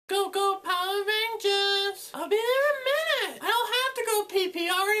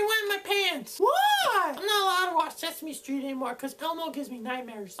Sesame Street anymore because Elmo gives me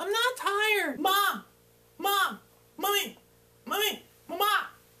nightmares. I'm not tired. Mom! Mom! Mommy! Mommy! Mama!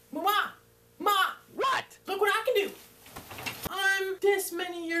 Mama! Ma! What? Look what I can do. I'm this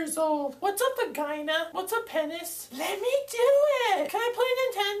many years old. What's up, vagina? What's up, penis? Let me do it. Can I play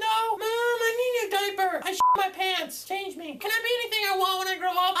Nintendo? Mom, I need a diaper. I shit my pants. Change me. Can I be anything I want when I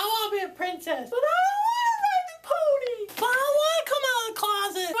grow up? I want to be a princess. But I don't want to ride the pony. But I want to come out of the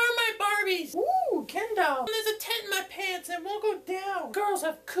closet. Where are my Barbies? Ooh, Ken doll. There's a tent in my pants and it won't go down. Girls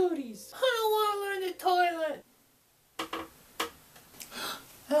have cooties. I don't want to learn the toilet.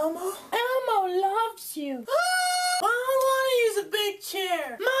 Elmo? Elmo loves you.